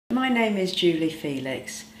name is Julie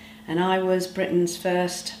Felix and I was Britain's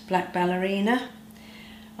first black ballerina.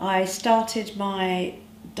 I started my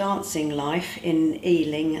dancing life in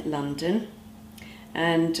Ealing, London,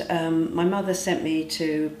 and my mother sent me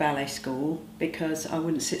to ballet school because I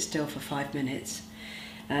wouldn't sit still for 5 minutes.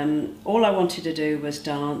 All I wanted to do was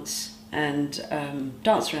dance and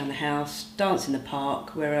dance around the house, dance in the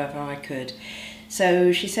park, wherever I could.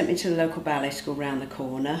 So she sent me to the local ballet school round the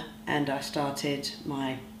corner and I started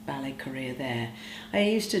my ballet career there. I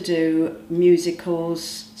used to do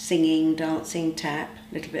musicals, singing, dancing, tap,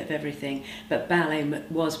 a little bit of everything, but ballet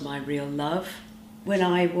was my real love. When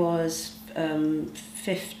I was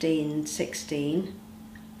 15, 16,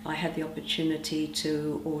 I had the opportunity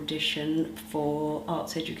to audition for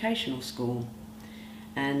Arts Educational School.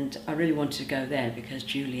 And I really wanted to go there because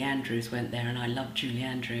Julie Andrews went there and I loved Julie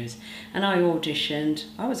Andrews. And I auditioned,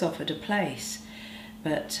 I was offered a place,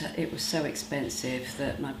 but it was so expensive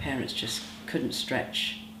that my parents just couldn't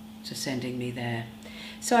stretch to sending me there.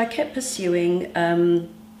 So I kept pursuing,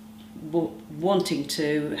 wanting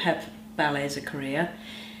to have ballet as a career.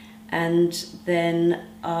 And then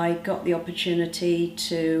I got the opportunity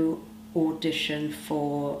to audition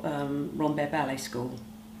for Cornwall Ballet School.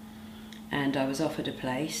 And I was offered a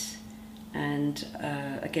place, and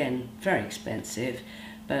again, very expensive,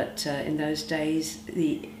 but in those days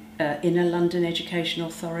the Inner London Education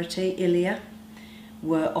Authority, ILEA,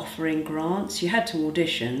 were offering grants. You had to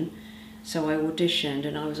audition, so I auditioned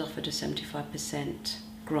and I was offered a 75%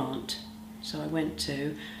 grant. So I went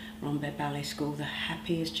to Cornwall Ballet School, the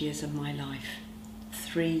happiest years of my life.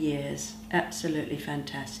 3 years, absolutely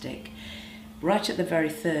fantastic. Right at the very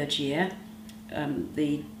third year,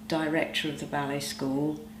 the director of the ballet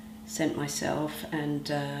school sent myself and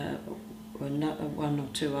one or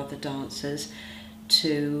two other dancers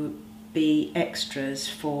to be extras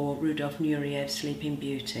for Rudolf Nuriev's Sleeping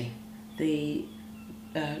Beauty. The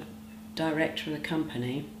director of the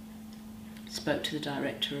company spoke to the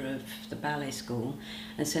director of the ballet school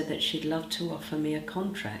and said that she'd love to offer me a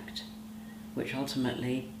contract, which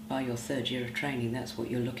ultimately, by your third year of training, that's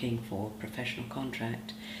what you're looking for, professional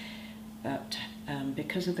contract. But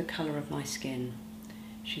because of the colour of my skin,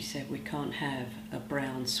 she said we can't have a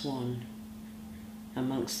brown swan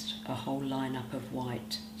amongst a whole lineup of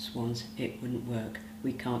white swans. It wouldn't work.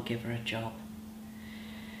 We can't give her a job.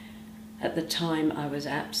 At the time I was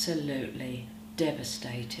absolutely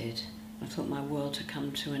devastated. I thought my world had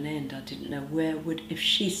come to an end. I didn't know if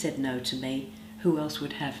she said no to me, who else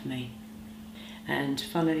would have me? And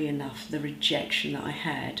funnily enough, the rejection that I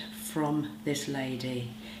had from this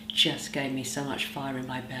lady just gave me so much fire in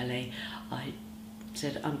my belly. I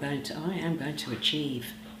said, I am going to achieve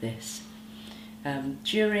this.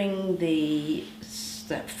 During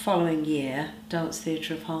that following year, Dance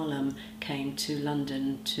Theatre of Harlem came to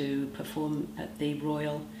London to perform at the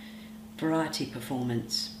Royal Variety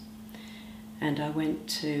Performance. And I went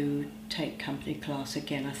to take company class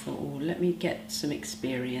again. I thought, oh, let me get some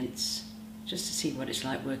experience just to see what it's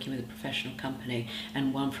like working with a professional company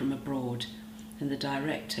and one from abroad. And the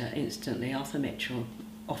director instantly, Arthur Mitchell,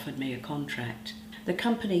 offered me a contract. The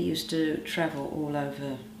company used to travel all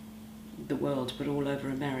over the world, but all over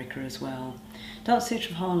America as well. Dance Theatre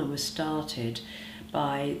of Harlem was started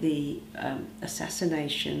by the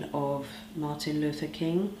assassination of Martin Luther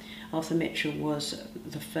King. Arthur Mitchell was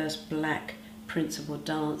the first black principal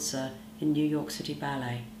dancer in New York City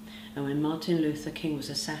Ballet. And when Martin Luther King was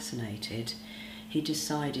assassinated, he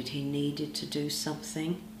decided he needed to do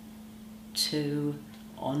something to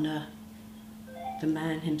honour the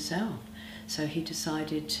man himself. So he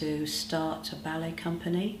decided to start a ballet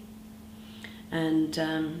company and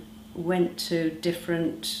went to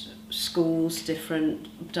different schools,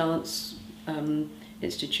 different dance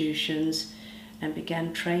institutions, and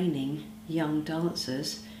began training young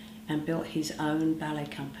dancers and built his own ballet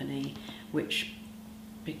company, which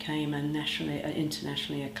became an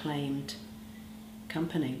internationally acclaimed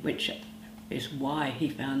company, which is why he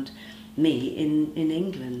found me in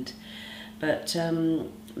England. But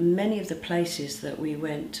many of the places that we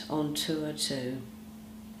went on tour to,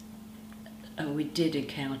 we did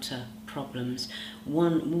encounter problems.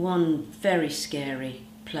 One very scary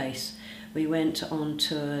place, we went on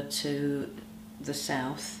tour to the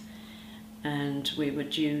south and we were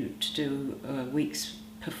due to do a week's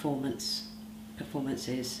performances.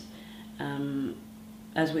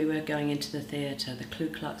 As we were going into the theatre, the Ku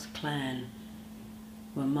Klux Klan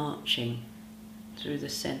were marching through the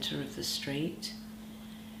centre of the street.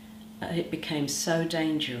 It became so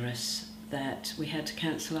dangerous that we had to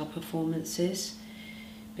cancel our performances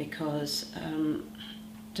because, I don't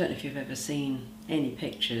know if you've ever seen any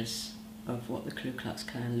pictures of what the Ku Klux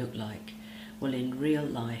Klan looked like. Well, in real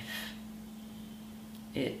life,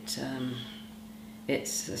 it's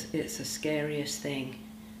the scariest thing,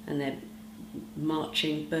 and they're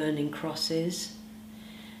marching, burning crosses,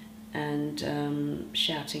 and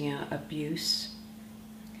shouting out abuse.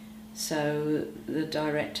 So the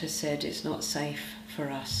director said it's not safe for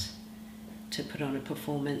us to put on a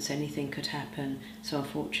performance, anything could happen, so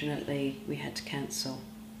unfortunately we had to cancel.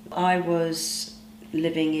 I was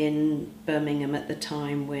living in Birmingham at the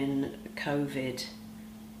time when COVID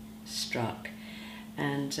struck,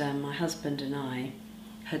 and my husband and I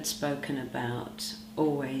had spoken about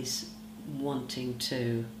always wanting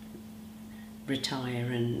to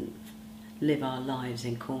retire and live our lives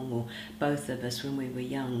in Cornwall. Both of us, when we were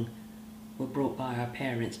young, were brought by our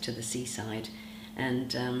parents to the seaside,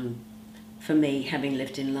 and for me, having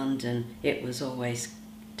lived in London, it was always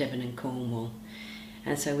Devon and Cornwall.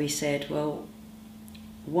 And so we said, well,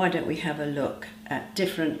 why don't we have a look at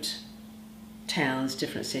different towns,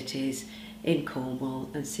 different cities in Cornwall,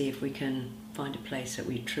 and see if we can find a place that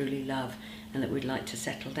we truly love and that we'd like to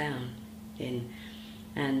settle down in.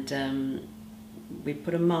 And we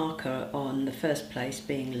put a marker on the first place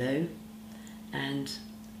being Lou, and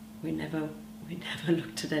we never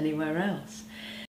looked at anywhere else.